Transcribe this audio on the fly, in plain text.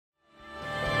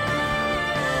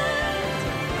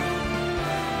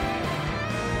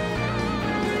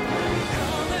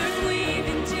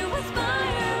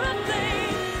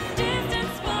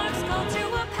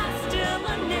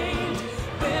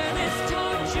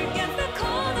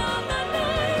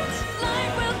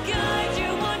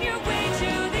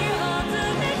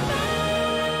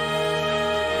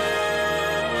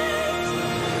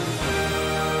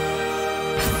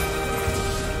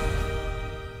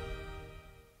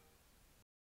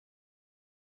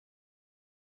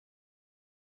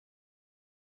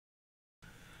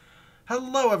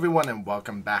Hello everyone and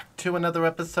welcome back to another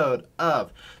episode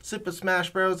of Super Smash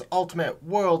Bros. Ultimate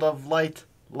World of Light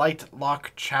Lightlocke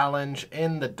Challenge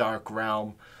in the Dark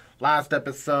Realm. Last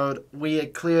episode we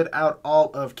had cleared out all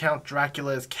of Count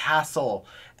Dracula's castle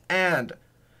and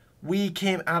we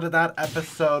came out of that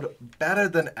episode better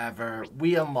than ever.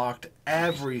 We unlocked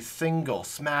every single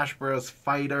Smash Bros.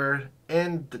 Fighter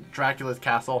in Dracula's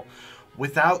castle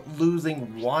without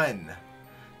losing one.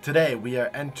 Today we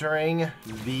are entering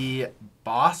the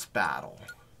boss battle.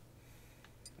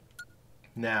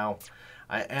 Now,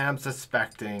 I am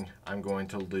suspecting I'm going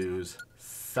to lose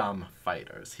some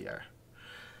fighters here.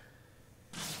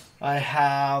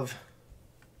 That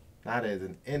is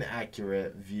an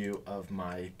inaccurate view of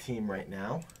my team right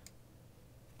now.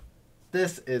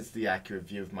 This is the accurate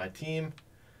view of my team.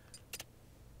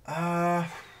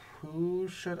 Who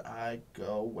should I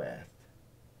go with?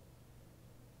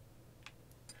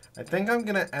 I think I'm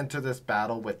going to enter this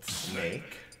battle with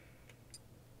Snake.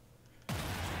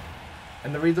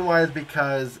 And the reason why is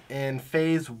because in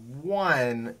Phase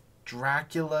 1,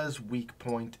 Dracula's weak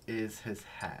point is his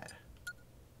head.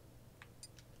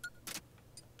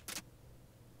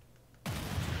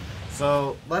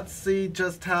 So let's see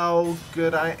just how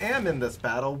good I am in this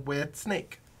battle with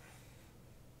Snake.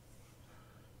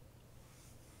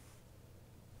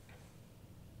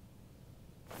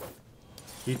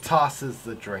 He tosses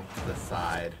the drink to the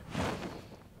side.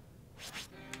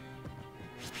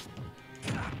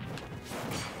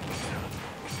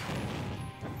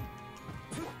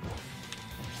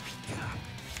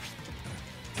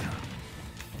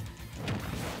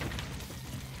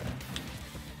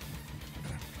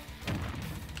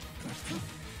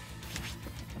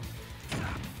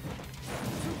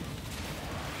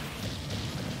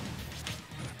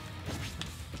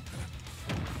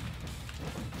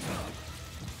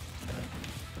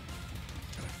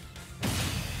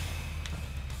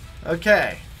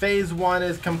 Okay, Phase 1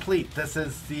 is complete. This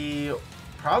is the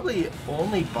probably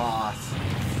only boss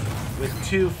with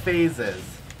 2 phases.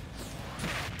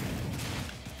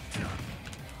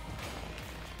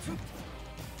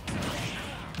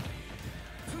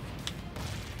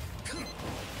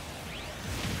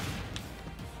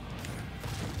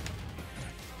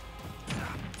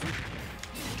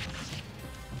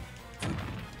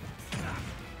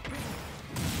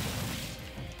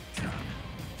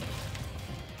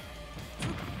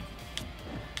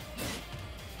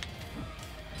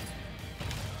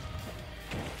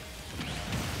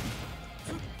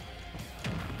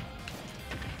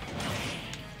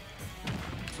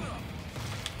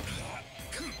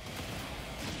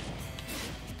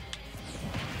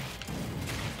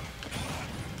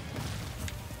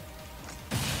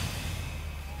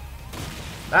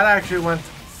 That actually went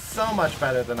so much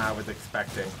better than I was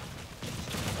expecting.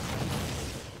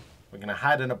 We're gonna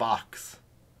hide in a box.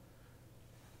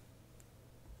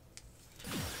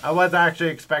 I was actually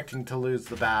expecting to lose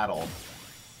the battle.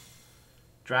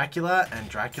 Dracula and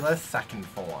Dracula's second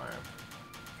form.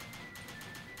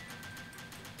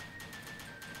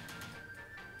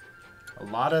 A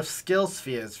lot of skill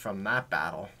spheres from that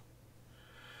battle.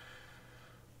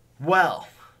 Well,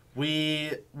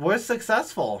 we were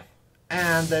successful.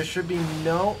 And there should be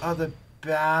no other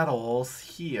battles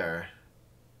here.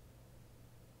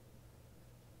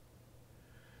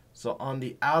 So on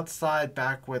the outside,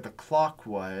 back where the clock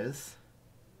was,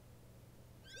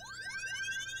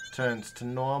 turns to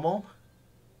normal.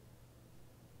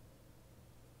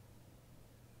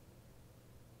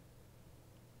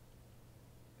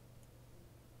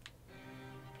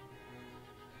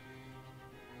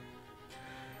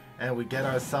 And we get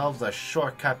ourselves a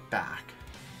shortcut back.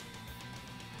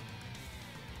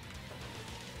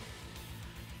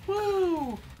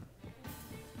 Woo!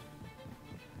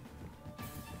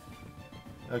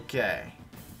 Okay.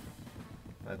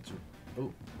 Let's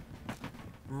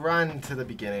run to the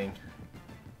beginning.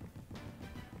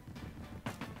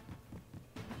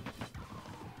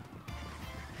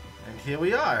 And here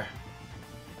we are.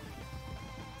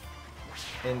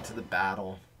 Into the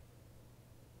battle.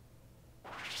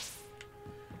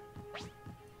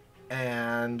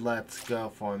 And let's go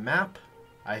for a map.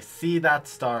 I see that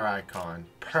star icon.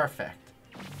 Perfect.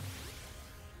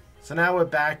 So now we're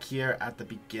back here at the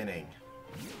beginning.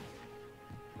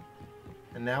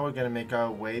 And now we're going to make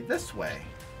our way this way.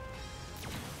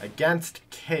 Against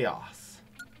Chaos.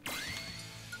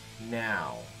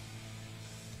 Now.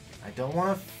 I don't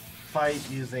want to fight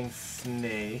using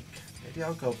Snake. Maybe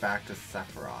I'll go back to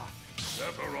Sephiroth.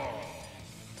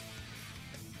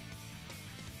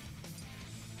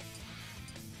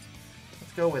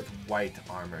 Let's go with white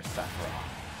armor Sephiroth.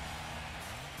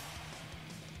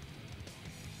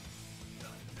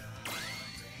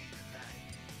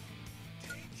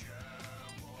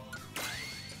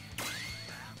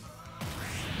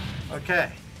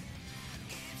 Okay.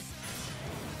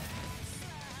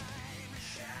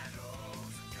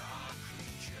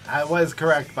 I was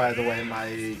correct, by the way.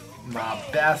 My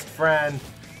best friend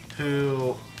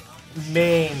who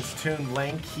mains Toon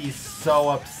Link, he's so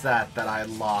upset that I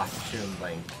lost Toon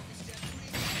Link.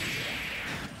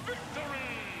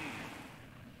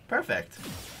 Perfect.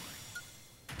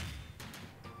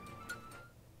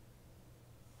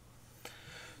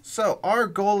 So, our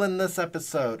goal in this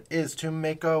episode is to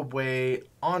make our way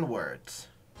onwards.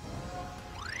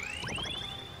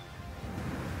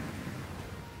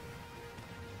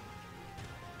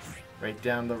 Right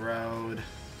down the road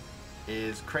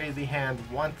is Crazy Hand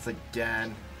once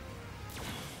again.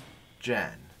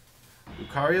 Jen.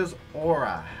 Lucario's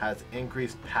aura has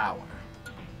increased power.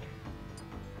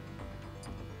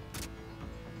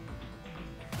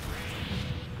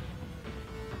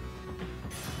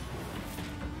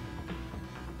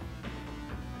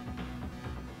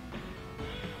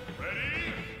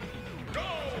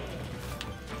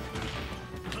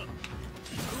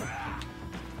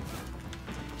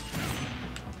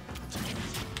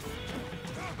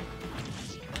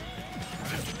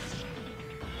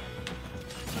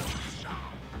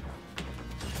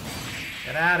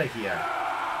 Get out of here.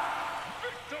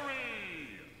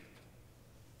 Victory!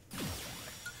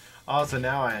 Also,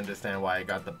 now I understand why I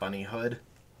got the bunny hood.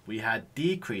 We had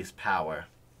decreased power.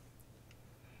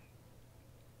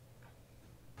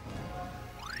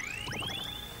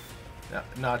 No,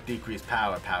 not decreased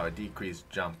power, decreased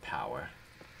jump power.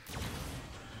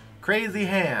 Crazy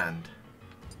Hand.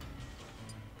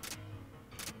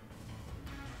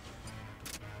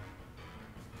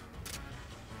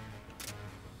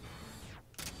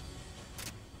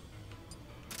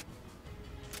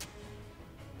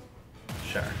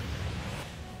 Sure.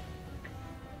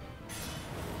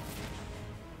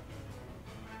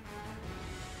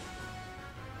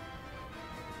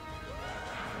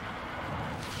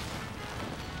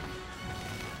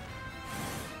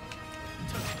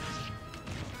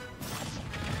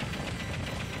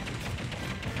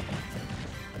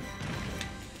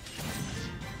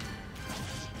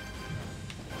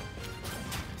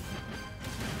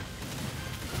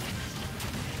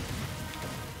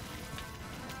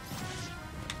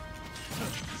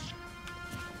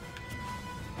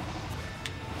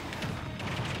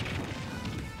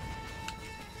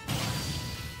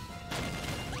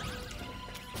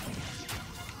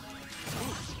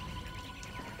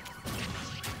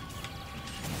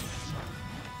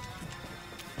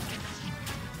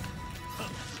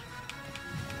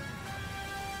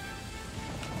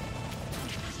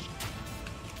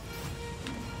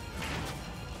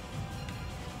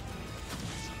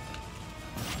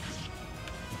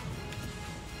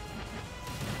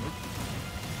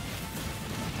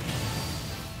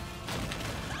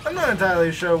 I'm not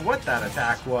entirely sure what that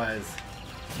attack was.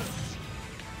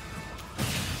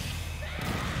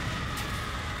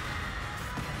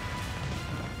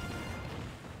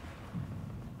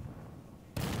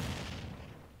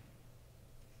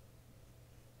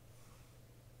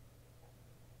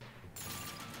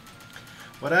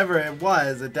 Whatever it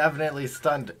was, it definitely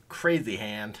stunned Crazy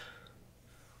Hand.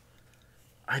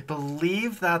 I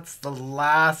believe that's the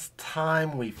last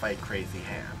time we fight Crazy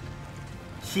Hand.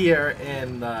 Here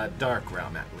in the Dark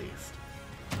Realm, at least.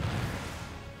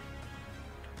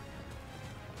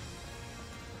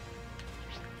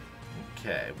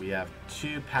 Okay, we have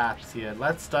two paths here.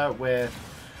 Let's start with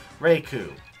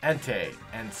Reiku, Entei,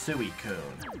 and Suicune.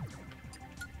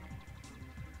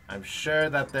 I'm sure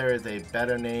that there is a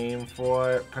better name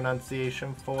for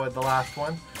pronunciation for the last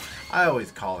one. I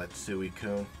always call it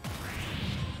Suicune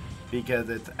because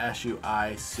it's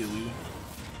S-U-I, Sui,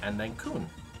 and then Kun.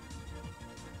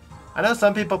 I know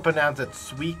some people pronounce it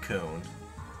Suicune.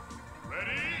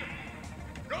 Ready?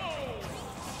 Go!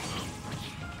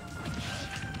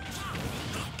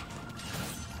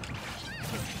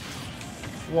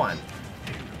 1.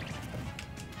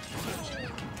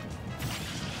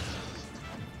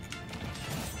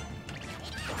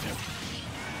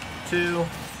 2.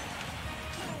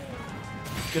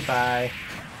 Goodbye.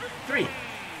 3.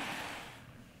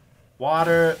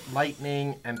 Water,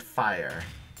 lightning, and fire.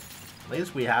 At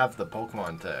least we have the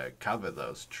Pokemon to cover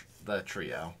those the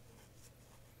trio.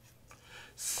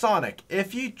 Sonic,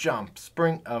 if you jump,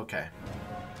 spring... Okay.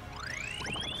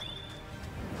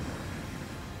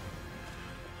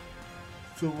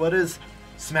 So what is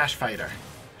Smash Fighter?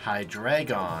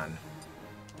 Hydreigon.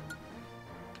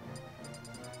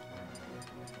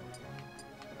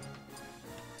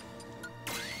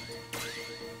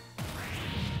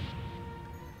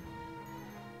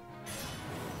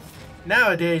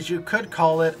 Nowadays, you could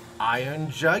call it Iron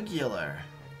Jugular.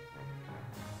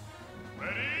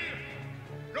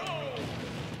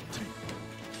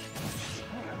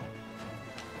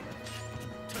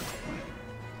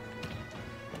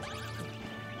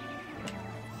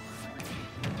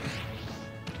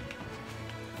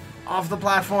 Off the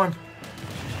platform.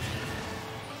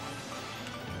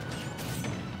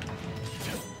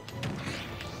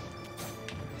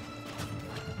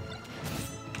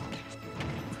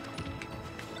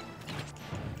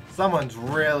 Someone's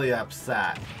really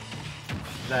upset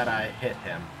that I hit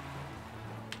him.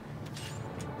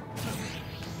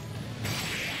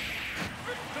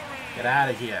 Get out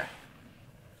of here.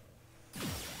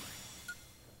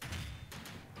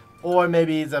 Or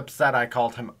maybe he's upset I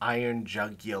called him Iron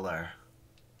Jugular.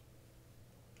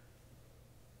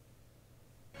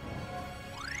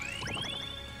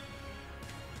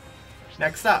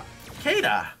 Next up,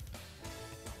 Kata.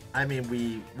 I mean,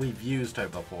 we've used her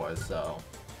before, so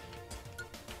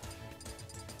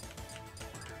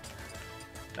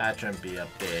that shouldn't be a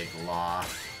big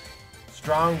loss.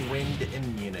 Strong wind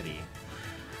immunity.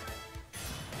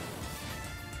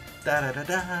 Da da da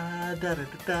da da da da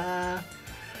da.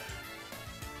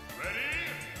 Ready?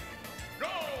 Go!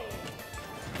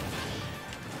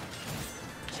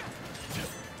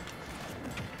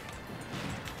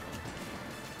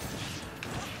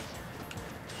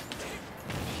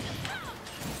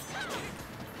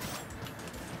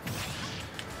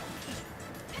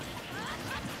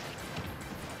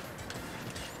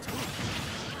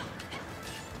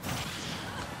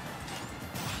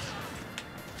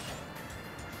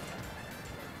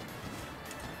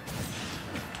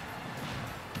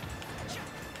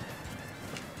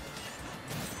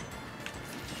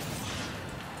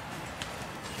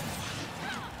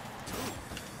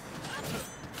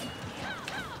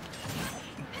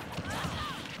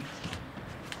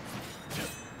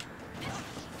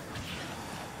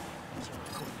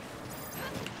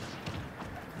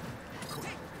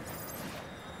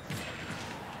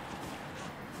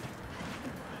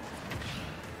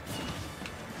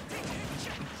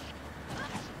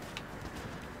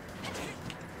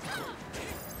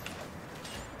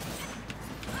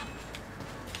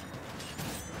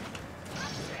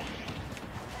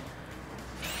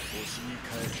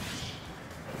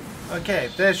 Okay,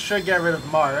 this should get rid of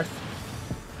Marth.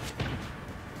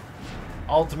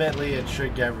 Ultimately, it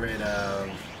should get rid of...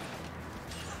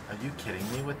 Are you kidding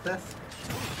me with this?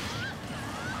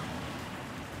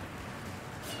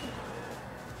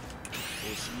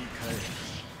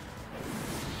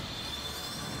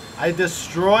 I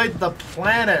destroyed the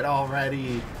planet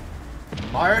already,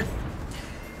 Marth.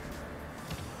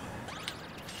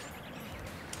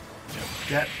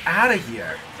 Get out of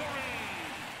here.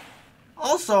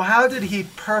 Also, how did he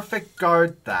perfect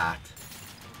guard that?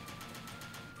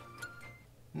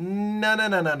 No, no,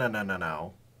 no, no, no, no, no,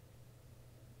 no.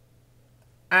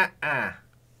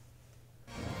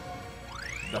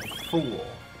 The fool.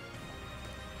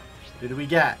 Who do we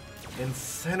get?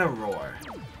 Incineroar.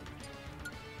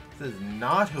 This is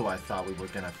not who I thought we were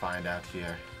going to find out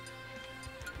here.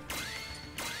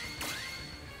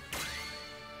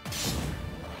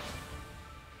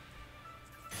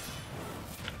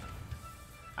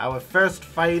 Our first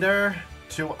fighter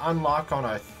to unlock on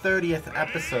our 30th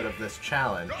episode of this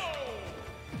challenge.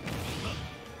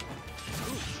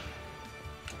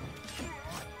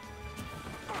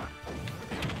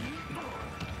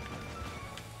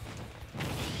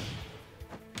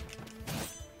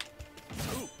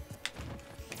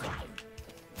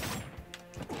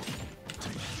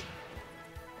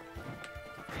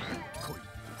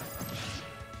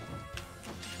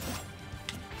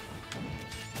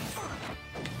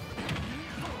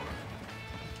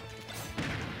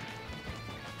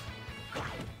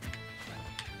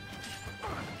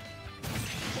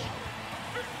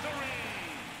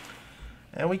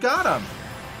 And we got him.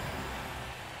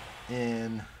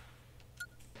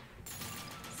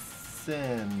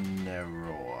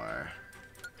 Incineroar.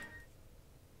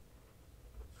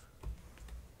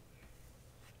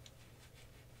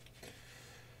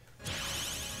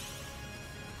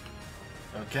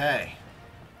 Okay.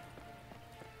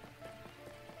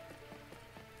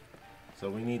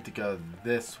 So we need to go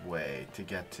this way to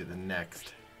get to the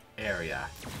next area.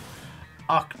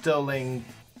 Octoling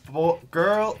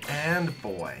girl and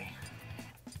boy.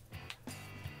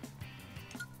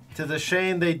 To the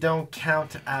shame they don't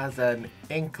count as an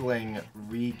inkling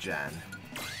regen.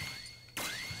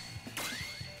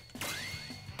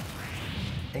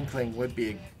 Inkling would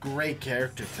be a great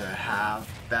character to have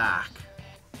back,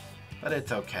 but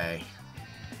it's okay.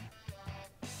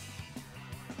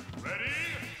 Ready?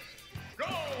 Go!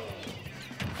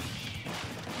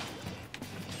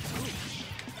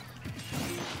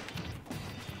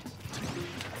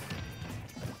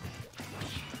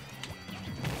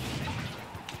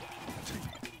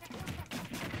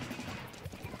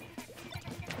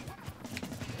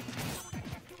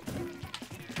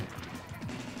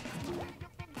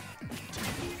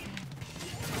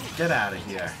 Get out of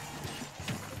here.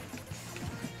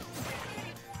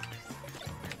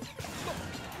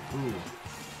 Ooh.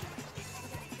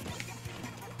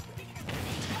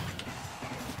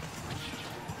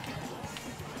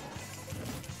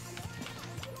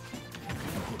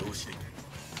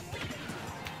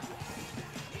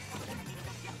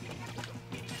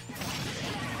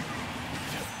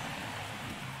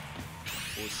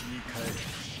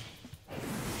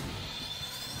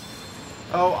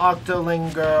 Oh,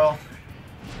 Octoling girl.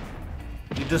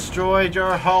 You destroyed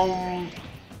your home.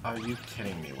 Are you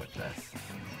kidding me with this?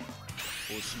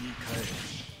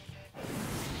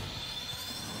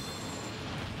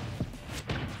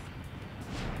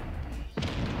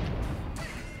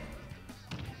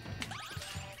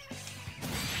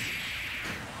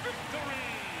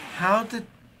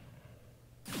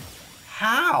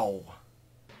 How?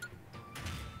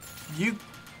 You...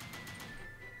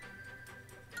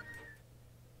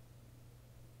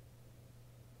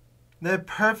 They're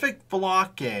perfect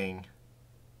blocking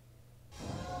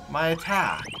my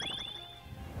attack.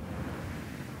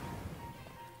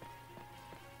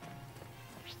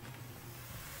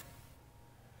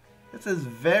 This is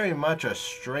very much a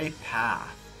straight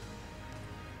path.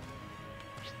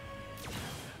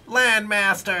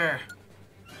 Landmaster!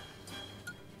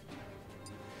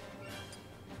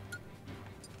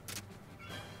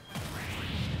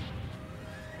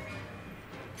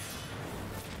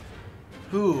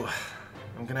 Whew.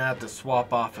 I'm gonna have to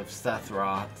swap off of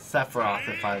Sephiroth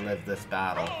if I live this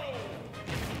battle.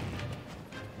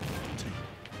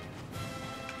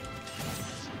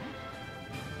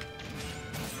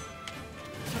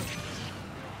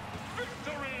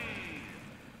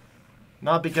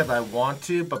 Not because I want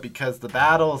to, but because the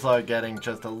battles are getting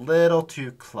just a little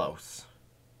too close.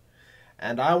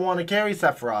 And I want to carry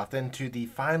Sephiroth into the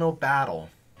final battle.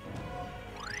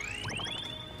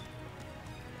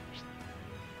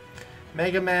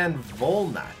 Mega Man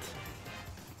Volnut.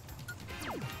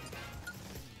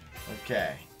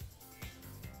 Okay.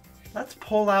 Let's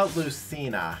pull out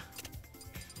Lucina.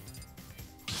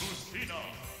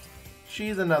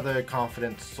 She's another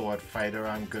confident sword fighter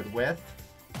I'm good with.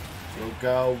 We'll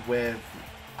go with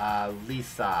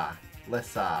Lisa.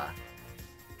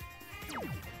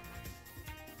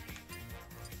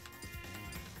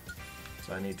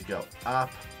 So I need to go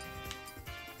up.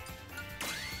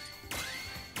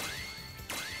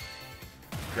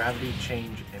 Gravity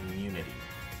change immunity.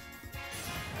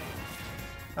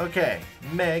 Okay,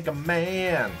 Mega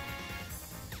Man.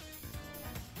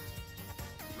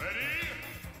 Ready?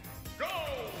 Go!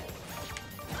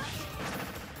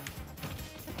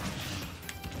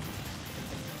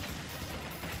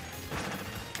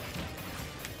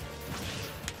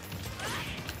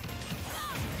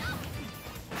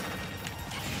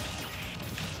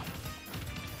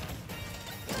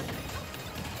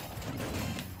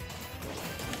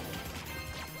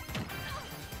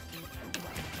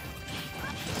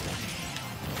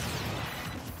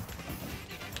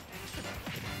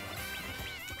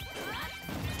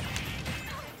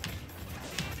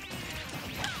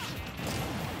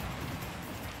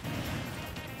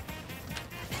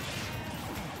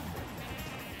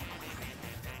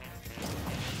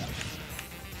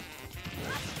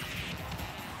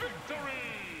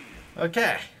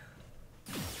 Okay.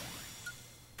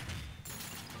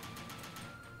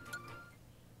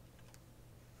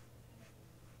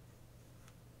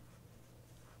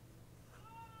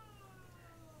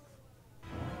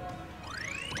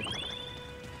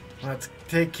 Let's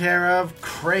take care of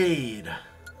Kraid.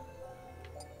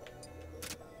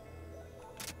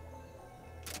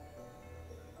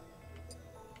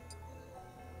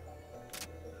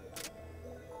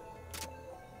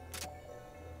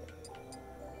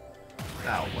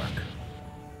 That'll work.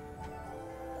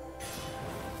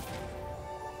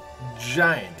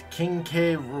 Giant King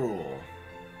K. Rool.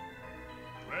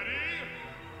 Ready?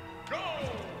 Go!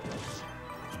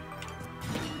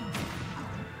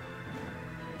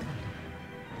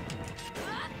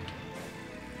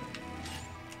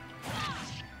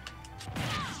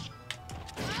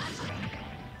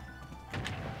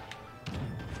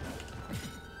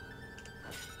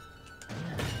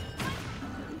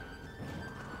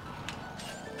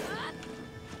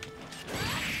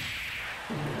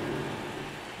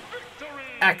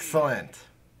 Excellent.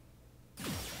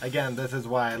 Again, this is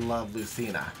why I love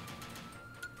Lucina.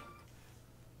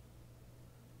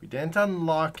 We didn't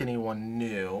unlock anyone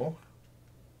new.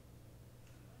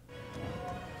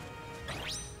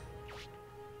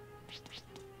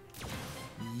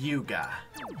 Yuga.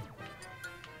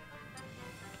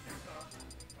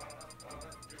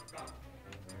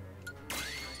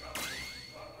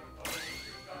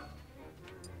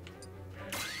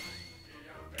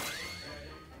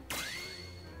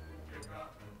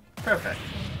 Perfect.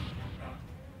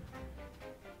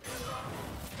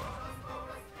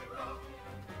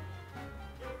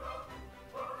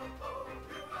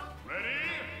 Ready?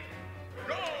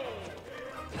 Go!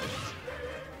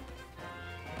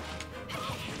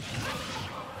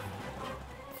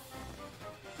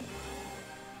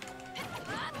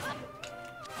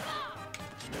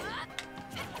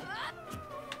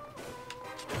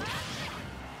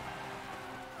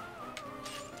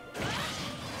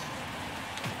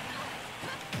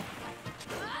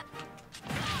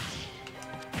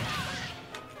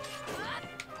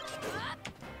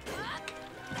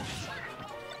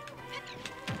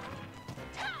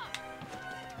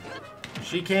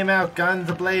 She came out guns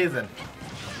a-blazing.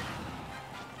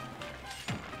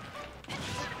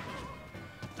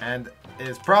 And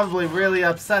is probably really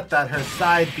upset that her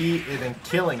side B isn't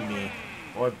killing me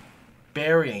or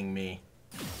burying me.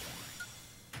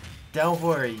 Don't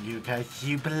worry, you guys.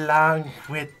 You belong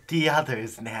with the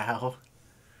others now.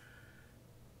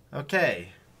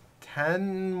 Okay.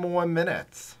 10 more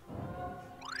minutes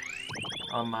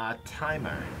on my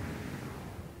timer.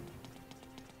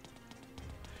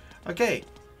 Okay,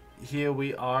 here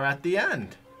we are at the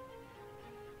end.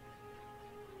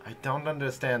 I don't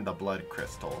understand the blood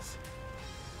crystals.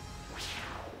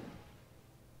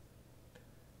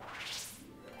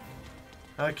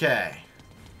 Okay.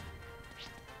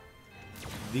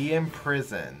 The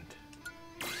Imprisoned.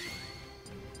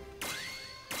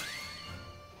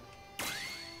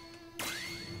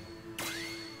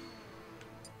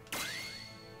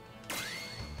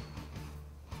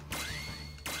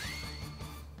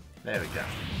 There we go.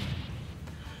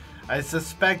 I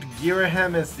suspect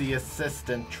Girahem is the assist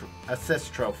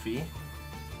trophy.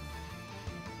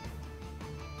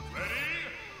 Ready?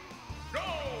 Go!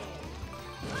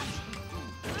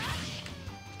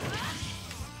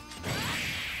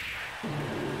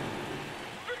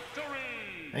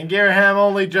 Victory! And Girahem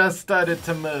only just started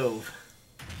to move.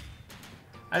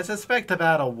 I suspect the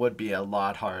battle would be a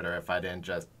lot harder if I didn't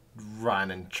just run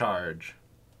and charge.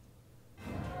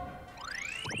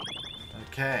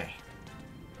 Okay.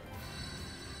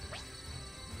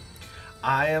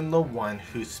 I am the one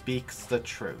who speaks the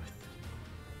truth.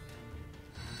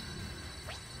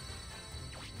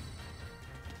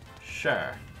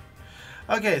 Sure.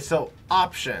 Okay, so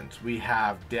options we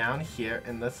have down here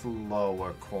in this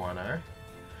lower corner.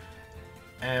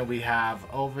 And we have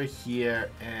over here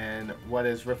in what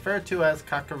is referred to as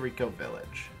Kakariko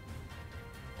Village.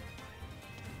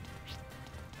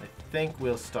 I think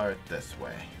we'll start this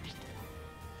way.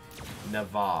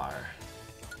 Navarre.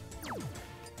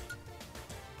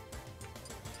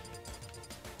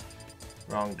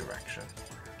 Wrong direction.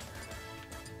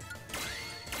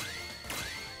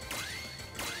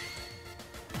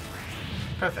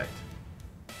 Perfect.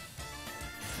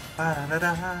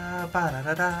 Ba-da-da-da,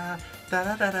 ba-da-da-da,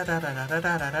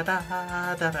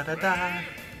 da-da-da-da-da-da-da-da-da-da, da-da-da-da.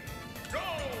 Go!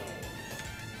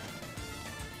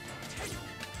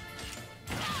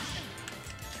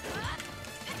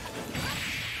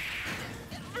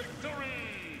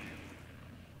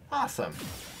 Awesome.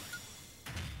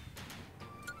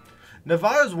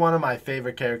 Navarre is one of my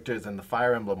favorite characters in the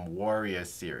Fire Emblem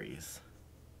Warriors series.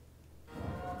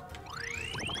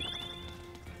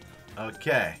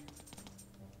 Okay.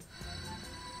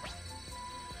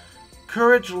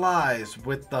 Courage lies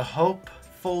with the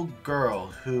hopeful girl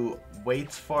who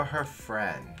waits for her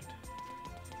friend.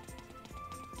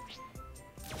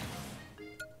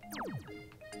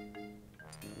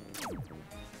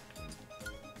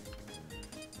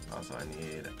 Also, I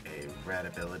need a red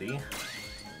ability.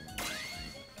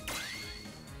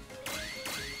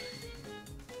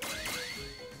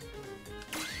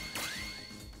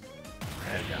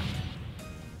 There we go.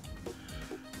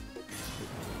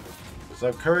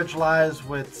 So courage lies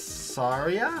with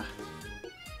Saria?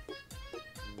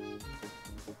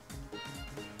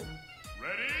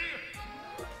 Ready?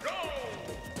 Go!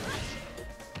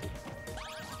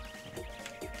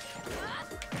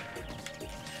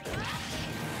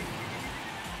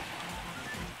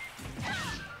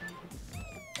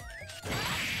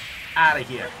 Out of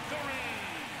here.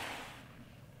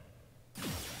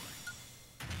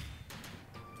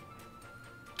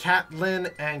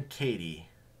 Catelyn and Katie.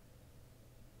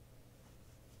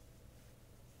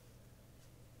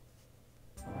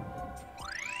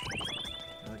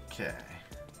 Okay.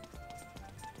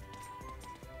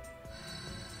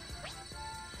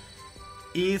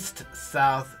 East,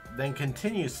 south, then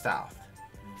continue south.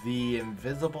 The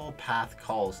invisible path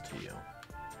calls to you.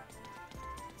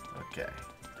 Okay.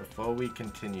 Before we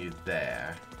continue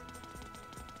there,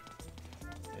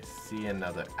 I see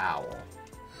another owl.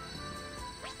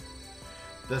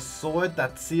 The sword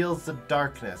that seals the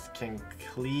darkness can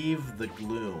cleave the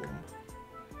gloom.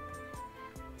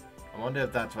 I wonder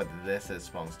if that's what this is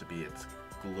supposed to be. It's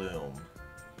gloom.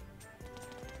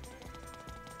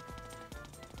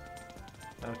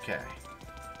 Okay.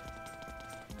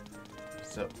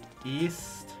 So,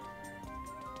 east,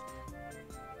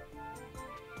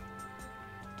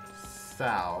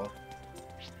 south,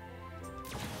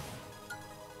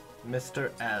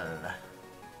 Mr. L.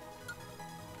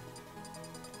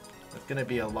 There's gonna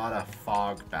be a lot of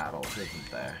fog battles,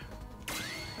 isn't there?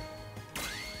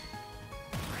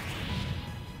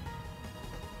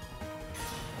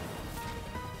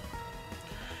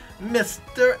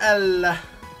 Mr. L.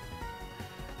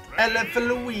 L for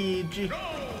Luigi.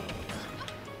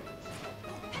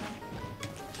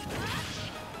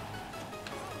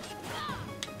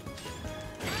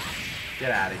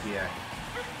 Get out of here.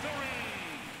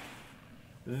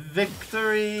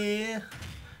 Victory!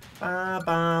 Ba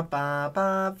ba ba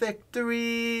ba,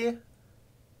 victory!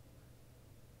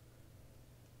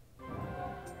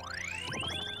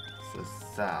 So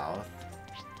south.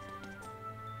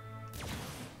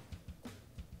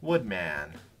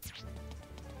 Woodman.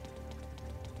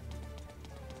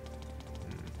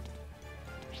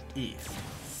 East.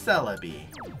 Celebi.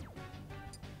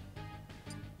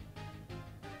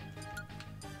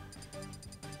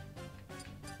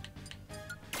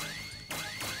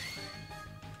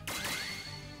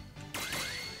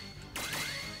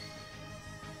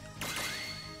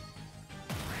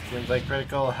 Seems like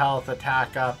critical health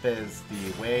attack up is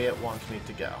the way it wants me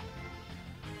to go.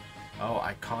 Oh,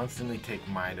 I constantly take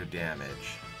minor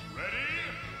damage. Ready?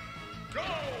 Go!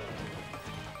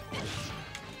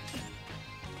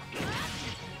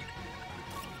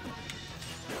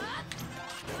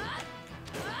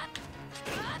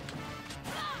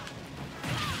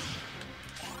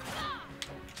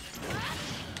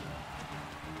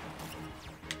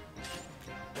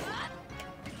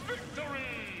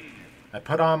 I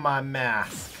put on my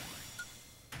mask.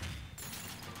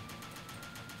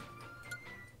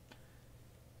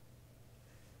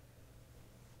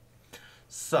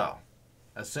 So,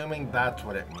 assuming that's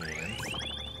what it means,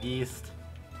 east,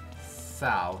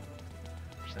 south,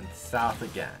 and south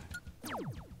again.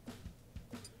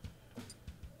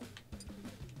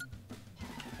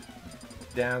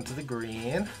 Down to the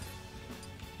green.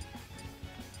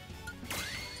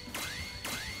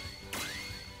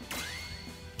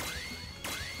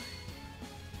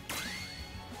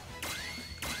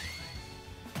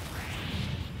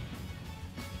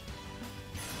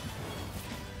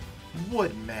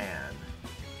 Woodman.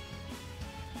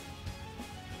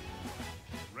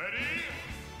 Ready?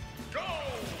 Go!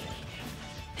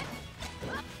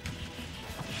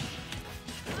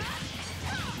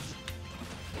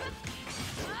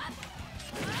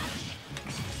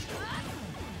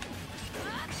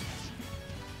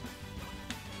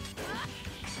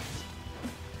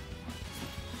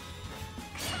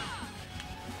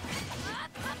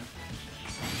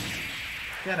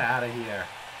 Get out of here.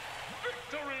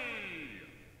 Victory!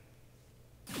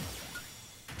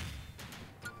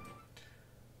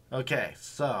 Okay,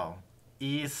 so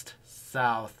east,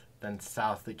 south, then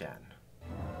south again.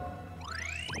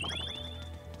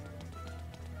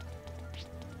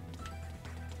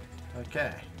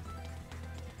 Okay.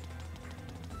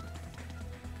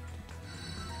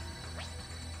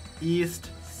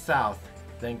 East, south,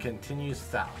 then continue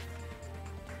south.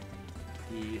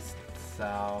 East,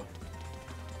 south.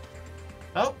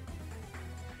 Oh!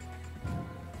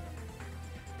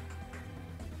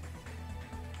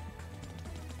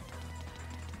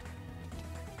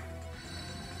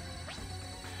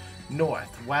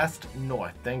 North, west,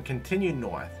 north, then continue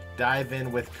north. Dive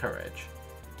in with courage.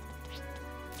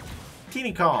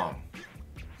 Teeny Kong.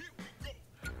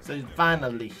 So you're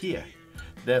finally here.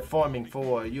 They're forming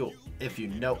for you. If you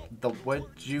know the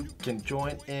words, you can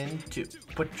join in too.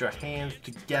 Put your hands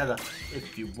together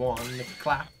if you want to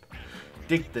clap.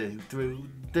 Dig through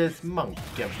this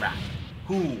monkey rap.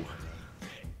 Who?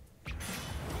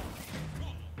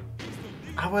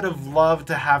 I would have loved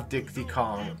to have Dixie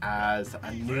Kong as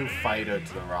a new fighter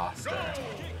to the roster.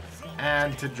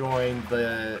 And to join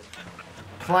the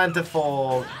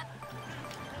plentiful,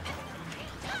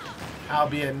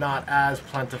 albeit not as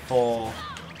plentiful,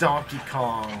 Donkey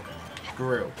Kong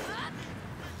group.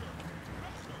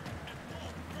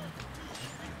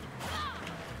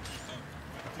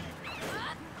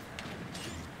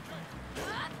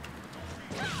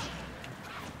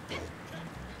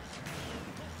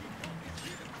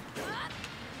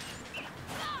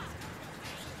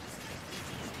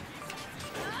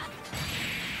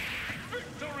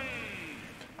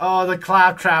 Oh, the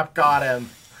claptrap got him.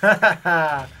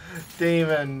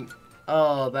 Demon.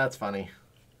 Oh, that's funny.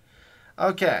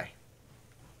 Okay.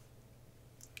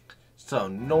 So,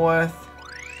 north,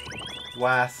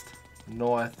 west,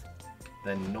 north,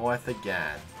 then north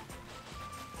again.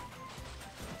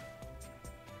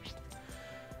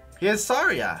 Here's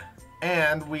Saria,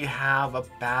 and we have a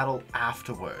battle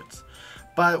afterwards.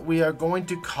 But we are going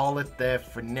to call it there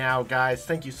for now, guys.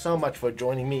 Thank you so much for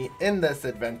joining me in this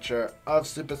adventure of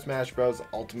Super Smash Bros.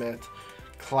 Ultimate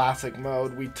Classic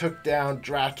Mode. We took down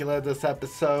Dracula this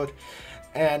episode,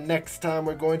 and next time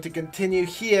we're going to continue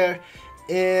here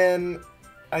in,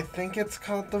 I think it's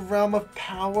called the Realm of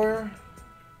Power.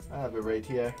 I have it right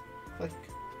here. Click.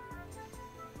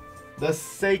 The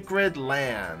Sacred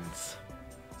Lands.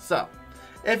 So,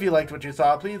 if you liked what you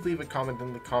saw, please leave a comment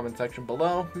in the comment section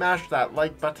below, mash that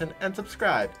like button, and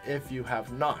subscribe if you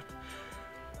have not,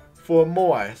 for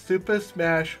more Super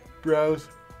Smash Bros.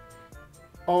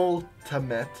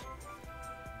 Ultimate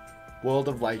World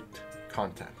of Light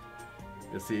content.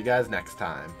 We'll see you guys next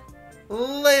time.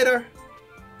 Later!